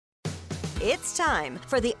It's time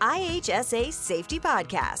for the IHSA Safety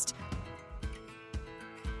Podcast.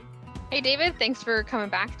 Hey, David, thanks for coming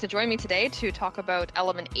back to join me today to talk about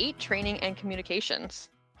Element 8, Training and Communications.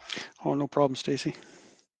 Oh, no problem, Stacy.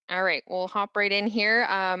 All right, we'll hop right in here.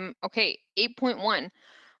 Okay, 8.1,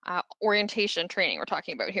 orientation training we're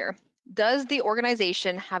talking about here. Does the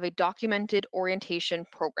organization have a documented orientation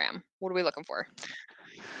program? What are we looking for?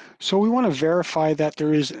 So we want to verify that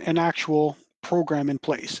there is an actual program in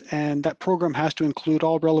place, and that program has to include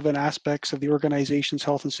all relevant aspects of the organization's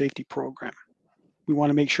health and safety program. We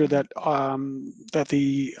want to make sure that all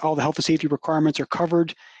the health and safety requirements are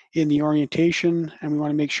covered in the orientation, and we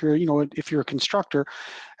want to make sure, if you're a constructor,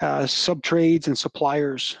 sub-trades and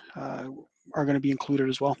suppliers are going to be included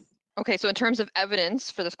as well. Okay, so in terms of evidence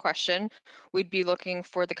for this question, we'd be looking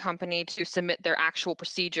for the company to submit their actual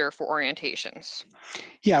procedure for orientations.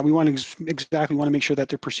 Yeah, we want to make sure that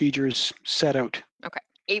their procedure is set out. Okay,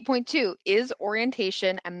 8.2, is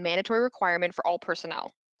orientation a mandatory requirement for all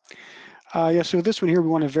personnel? So this one here, we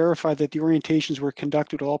want to verify that the orientations were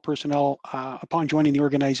conducted with all personnel upon joining the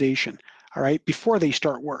organization, all right, before they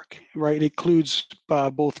start work, right? It includes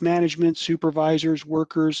both management, supervisors,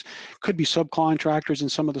 workers, could be subcontractors, and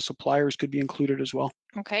some of the suppliers could be included as well.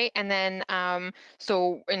 Okay, and then,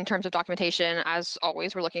 so in terms of documentation, as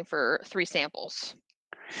always, we're looking for 3 samples.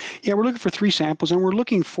 Yeah, we're looking for 3 samples, and we're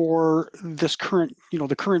looking for this current,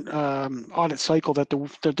 the current audit cycle that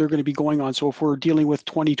they're going to be going on. So if we're dealing with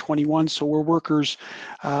 2021, so we're workers,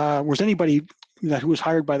 was anybody who was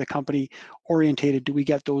hired by the company orientated? Do we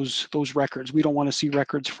get those records? We don't want to see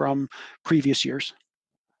records from previous years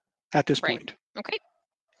at this point. Okay.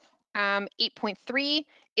 8.3,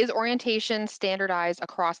 is orientation standardized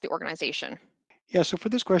across the organization? Yeah, so for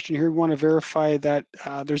this question here, we want to verify that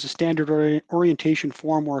there's a standard orientation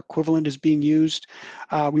form or equivalent is being used.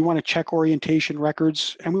 We want to check orientation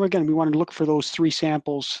records, and we want to look for those 3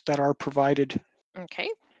 samples that are provided. Okay.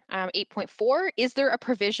 8.4, is there a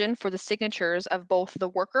provision for the signatures of both the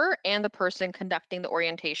worker and the person conducting the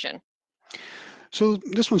orientation? So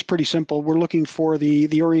this one's pretty simple. We're looking for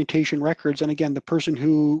the orientation records, and again, the person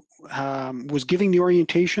who was giving the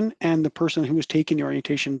orientation and the person who was taking the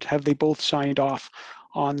orientation, have they both signed off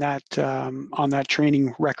on that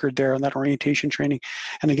training record there, on that orientation training?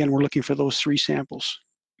 And again, we're looking for those 3 samples.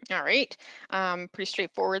 All right. Pretty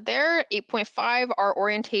straightforward there. 8.5, are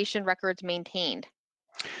orientation records maintained?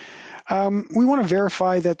 We want to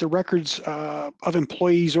verify that the records of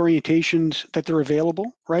employees' orientations, that they're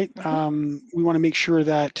available, right? Mm-hmm. We want to make sure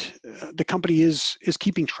that the company is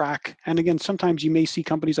keeping track. And again, sometimes you may see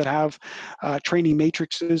companies that have training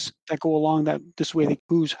matrices that go along that this way,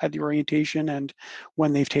 who's had the orientation and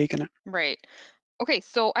when they've taken it. Right. Okay,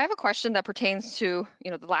 so I have a question that pertains to,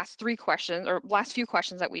 the last 3 questions or last few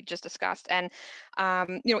questions that we just discussed. And,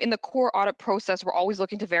 in the core audit process, we're always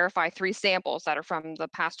looking to verify 3 samples that are from the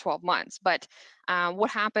past 12 months. But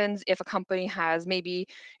what happens if a company has maybe,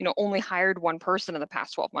 only hired 1 person in the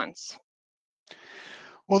past 12 months?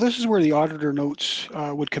 Well, this is where the auditor notes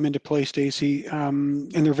would come into play, Stacy,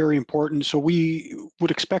 and they're very important. So we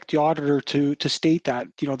would expect the auditor to state that,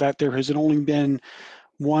 that there has only been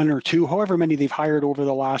 1 or 2, however many they've hired over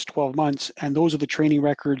the last 12 months, and those are the training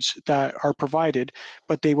records that are provided,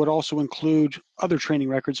 but they would also include other training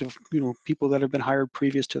records of, people that have been hired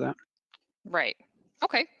previous to that. Right.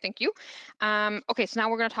 Okay, thank you. Okay, so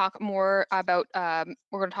now we're going to talk more about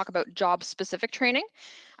job-specific training.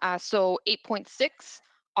 So 8.6,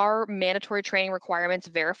 are mandatory training requirements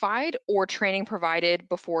verified or training provided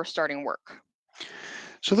before starting work?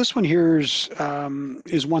 So this one here is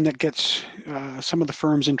one that gets some of the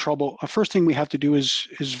firms in trouble. First thing we have to do is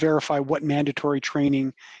verify what mandatory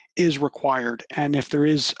training is required, and if there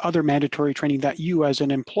is other mandatory training that you as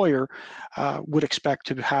an employer would expect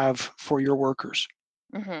to have for your workers.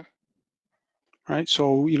 Mm-hmm. Right,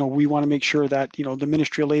 so we want to make sure that the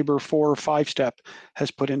Ministry of Labor 4 or 5 step has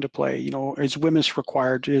put into play. Is WMIS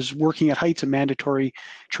required? Is Working at Heights a mandatory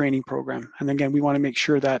training program? And again, we want to make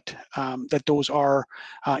sure that that those are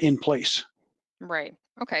in place. Right.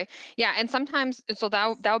 Okay. Yeah, and sometimes so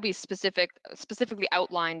that would be specifically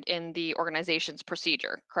outlined in the organization's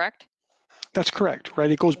procedure, correct? That's correct,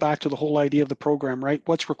 right? It goes back to the whole idea of the program, right?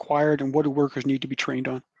 What's required and what do workers need to be trained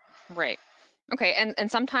on? Right. Okay, and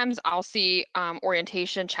sometimes I'll see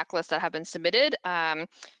orientation checklists that have been submitted,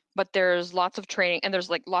 but there's lots of training and there's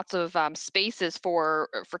like lots of spaces for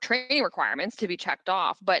training requirements to be checked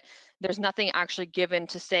off, but there's nothing actually given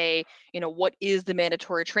to say, what is the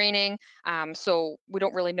mandatory training. So we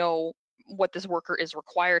don't really know what this worker is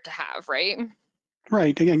required to have, right?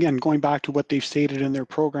 Right. Again, going back to what they've stated in their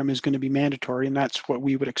program is going to be mandatory, and that's what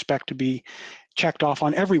we would expect to be checked off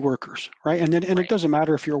on every workers, right? And then Right. it doesn't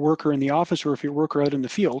matter if you're a worker in the office or if you're a worker out in the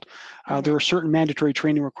field. There are certain mandatory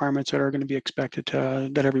training requirements that are going to be expected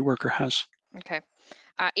that every worker has. Okay.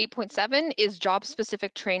 8.7 is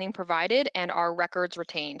job-specific training provided and are records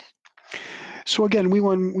retained? So again, we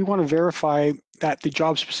want to verify that the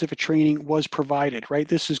job-specific training was provided, right?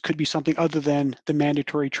 Could be something other than the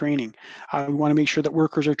mandatory training. We want to make sure that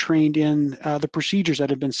workers are trained in the procedures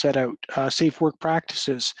that have been set out, safe work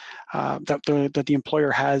practices that the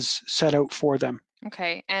employer has set out for them.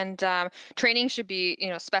 Okay, and training should be,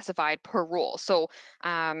 specified per role. So,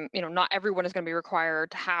 not everyone is going to be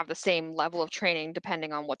required to have the same level of training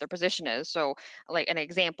depending on what their position is. So, like an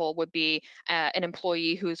example would be an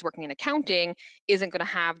employee who's working in accounting isn't going to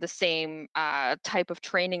have the same type of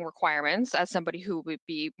training requirements as somebody who would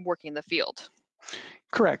be working in the field.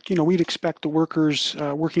 Correct. We'd expect the workers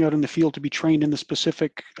working out in the field to be trained in the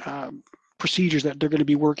specific procedures that they're going to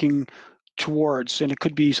be working towards, and it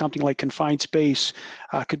could be something like confined space,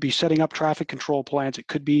 could be setting up traffic control plans, it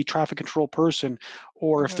could be traffic control person,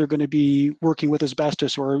 or if they're going to be working with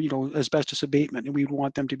asbestos or asbestos abatement, and we'd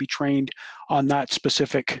want them to be trained on that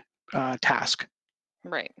specific task.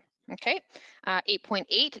 Right. Okay.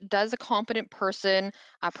 8.8, does a competent person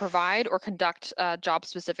provide or conduct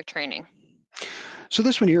job-specific training? So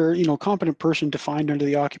this one here, competent person defined under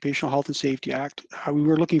the Occupational Health and Safety Act. We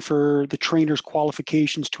were looking for the trainer's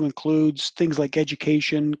qualifications to include things like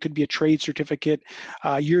education, could be a trade certificate,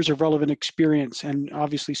 years of relevant experience, and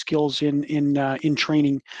obviously skills in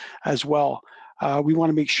training as well. We want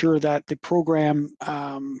to make sure that the program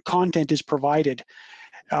content is provided.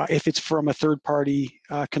 If it's from a third-party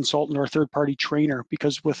consultant or a third-party trainer,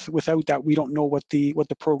 because without that, we don't know what the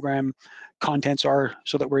program contents are,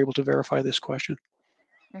 so that we're able to verify this question.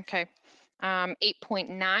 Okay.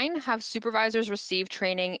 8.9, have supervisors receive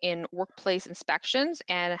training in workplace inspections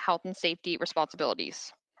and health and safety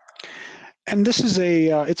responsibilities? And this is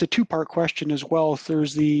it's a two-part question as well.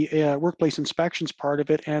 There's the workplace inspections part of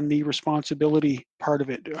it and the responsibility part of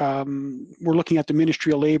it. We're looking at the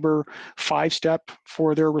Ministry of Labor 5-step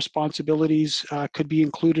for their responsibilities could be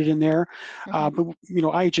included in there. But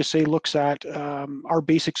IHSA looks at our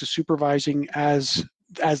basics of supervising as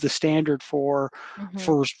the standard for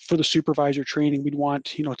the supervisor training. We'd want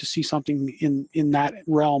to see something in that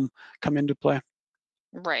realm come into play.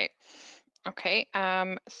 Right. Okay.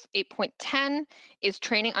 8.10, is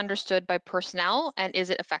training understood by personnel and is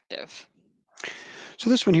it effective? So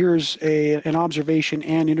this one here is an observation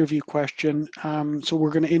and interview question. So we're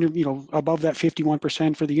going to interview, above that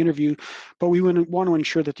 51% for the interview, but we want to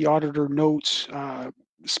ensure that the auditor notes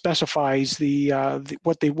specifies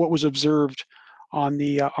what was observed on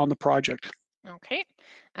the project. Okay.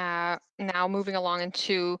 Now moving along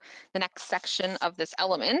into the next section of this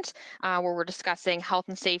element, where we're discussing health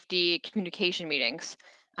and safety communication meetings.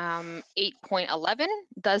 8.11,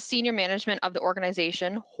 does senior management of the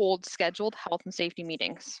organization hold scheduled health and safety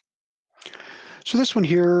meetings? So this one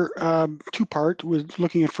here, two-part, we're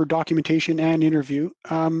looking at for documentation and interview.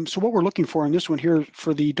 So what we're looking for in this one here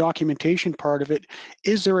for the documentation part of it,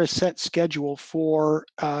 is there a set schedule for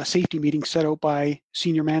safety meetings set out by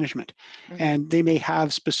senior management? And they may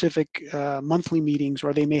have specific monthly meetings,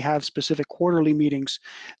 or they may have specific quarterly meetings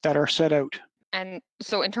that are set out. And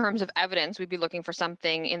so in terms of evidence, we'd be looking for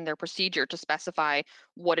something in their procedure to specify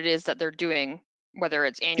what it is that they're doing, whether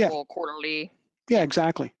it's annual, quarterly. Yeah,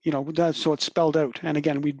 exactly. So it's spelled out. And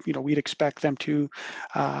again, we'd expect them to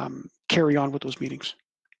carry on with those meetings.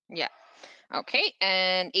 Yeah. Okay.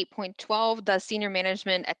 And 8.12, does senior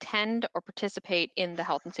management attend or participate in the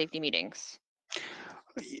health and safety meetings?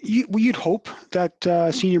 You'd hope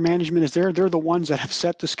that senior management is there. They're the ones that have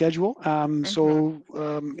set the schedule. So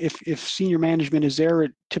if senior management is there,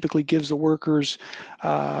 it typically gives the workers,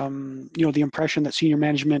 the impression that senior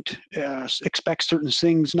management expects certain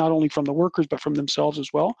things, not only from the workers but from themselves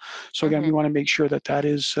as well. So again, we want to make sure that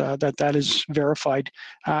is verified,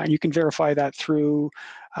 and you can verify that through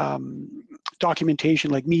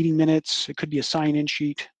documentation like meeting minutes. It could be a sign-in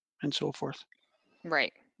sheet and so forth.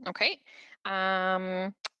 Right. Okay.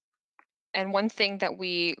 And one thing that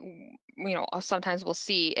we sometimes we'll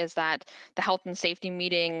see is that the health and safety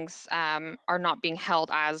meetings are not being held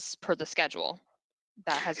as per the schedule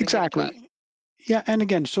that has been given to us. Exactly. Yeah, and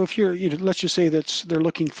again, so if let's just say that they're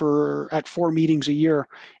looking at 4 meetings a year,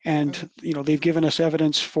 and they've given us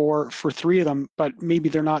evidence for 3 of them, but maybe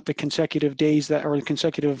they're not the consecutive days or the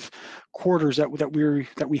consecutive quarters that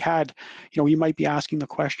we had. You might be asking the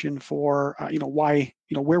question for why,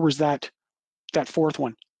 where was that 4th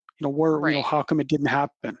one? Right. How come it didn't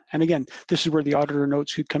happen? And again, this is where the auditor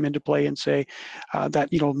notes could come into play and say that,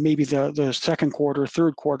 maybe the second quarter,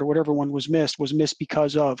 third quarter, whatever one was missed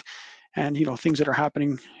because of, and, things that are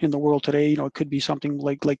happening in the world today, it could be something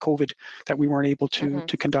like COVID that we weren't able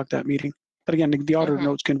to conduct that meeting. But again, the auditor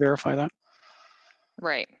notes can verify that.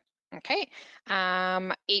 Right. Okay.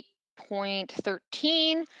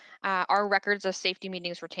 8.13, are records of safety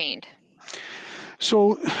meetings retained?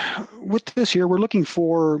 So with this here, we're looking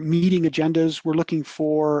for meeting agendas. We're looking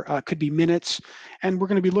for, could be minutes, and we're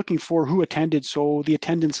going to be looking for who attended. So the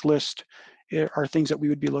attendance list are things that we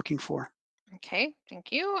would be looking for. Okay,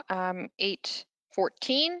 thank you.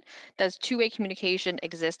 8.14, does two-way communication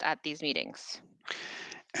exist at these meetings?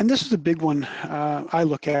 And this is a big one I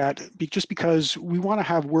look at, just because we want to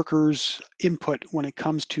have workers' input when it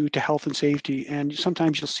comes to health and safety. And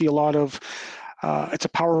sometimes you'll see a lot of, it's a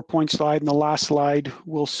PowerPoint slide, and the last slide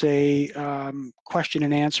will say question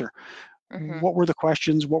and answer. What were the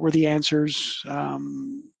questions? What were the answers?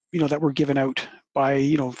 That were given out by,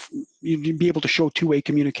 you'd be able to show two-way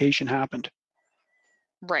communication happened.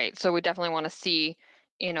 Right. So we definitely want to see,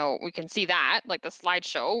 we can see that, like the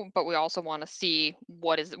slideshow, but we also want to see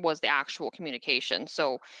was the actual communication.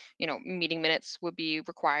 So, meeting minutes would be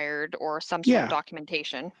required, or some sort of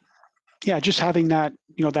documentation. Yeah, just having that,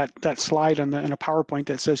 that slide in a PowerPoint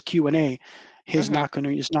that says Q&A is not going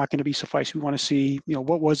to be suffice. We want to see,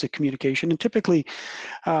 what was the communication, and typically,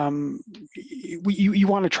 you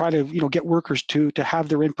want to try to, get workers to have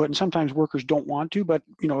their input, and sometimes workers don't want to, but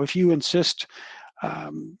if you insist,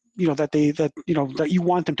 that you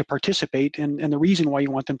want them to participate, and the reason why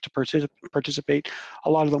you want them to participate, a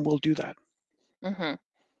lot of them will do that.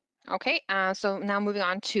 Okay, so now moving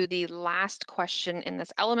on to the last question in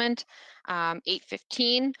this element,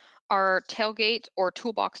 8.15, are tailgate or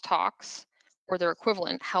toolbox talks or their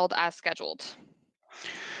equivalent held as scheduled?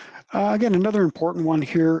 Again, another important one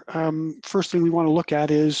here. First thing we want to look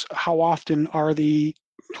at is how often are the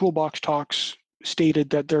toolbox talks stated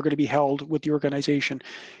that they're going to be held with the organization.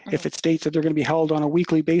 If it states that they're going to be held on a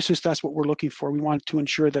weekly basis, that's what we're looking for. We want to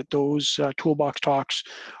ensure that those toolbox talks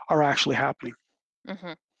are actually happening.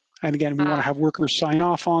 And again, we want to have workers sign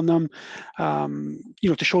off on them,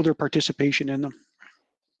 to show their participation in them.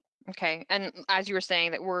 Okay, and as you were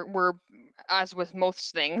saying, that we're as with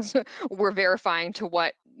most things, we're verifying to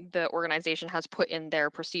what the organization has put in their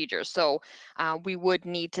procedures. So we would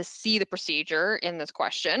need to see the procedure in this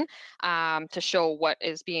question to show what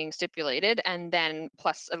is being stipulated, and then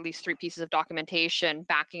plus at least 3 pieces of documentation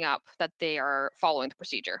backing up that they are following the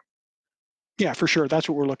procedure. Yeah, for sure. That's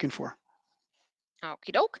what we're looking for.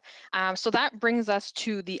 Okie doke. So that brings us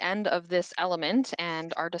to the end of this element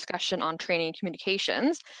and our discussion on training and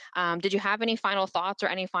communications. Did you have any final thoughts or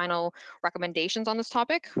any final recommendations on this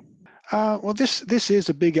topic? Well, this is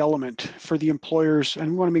a big element for the employers,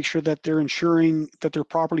 and we want to make sure that they're ensuring that they're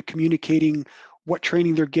properly communicating what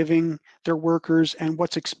training they're giving their workers and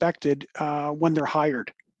what's expected when they're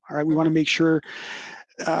hired. All right, we want to make sure,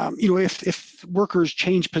 if workers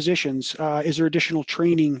change positions, is there additional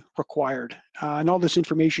training required? And all this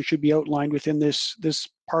information should be outlined within this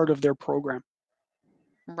part of their program.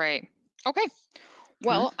 Right. Okay.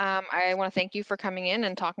 Well, I want to thank you for coming in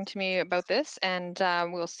and talking to me about this, and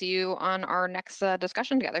we'll see you on our next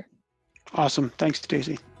discussion together. Awesome. Thanks,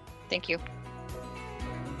 Stacey. Thank you.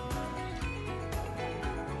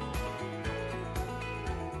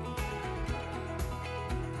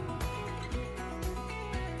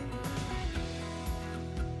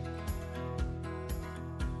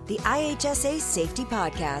 The IHSA Safety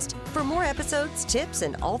Podcast. For more episodes, tips,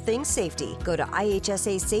 and all things safety, go to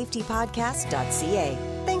ihsasafetypodcast.ca.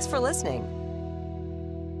 Thanks for listening.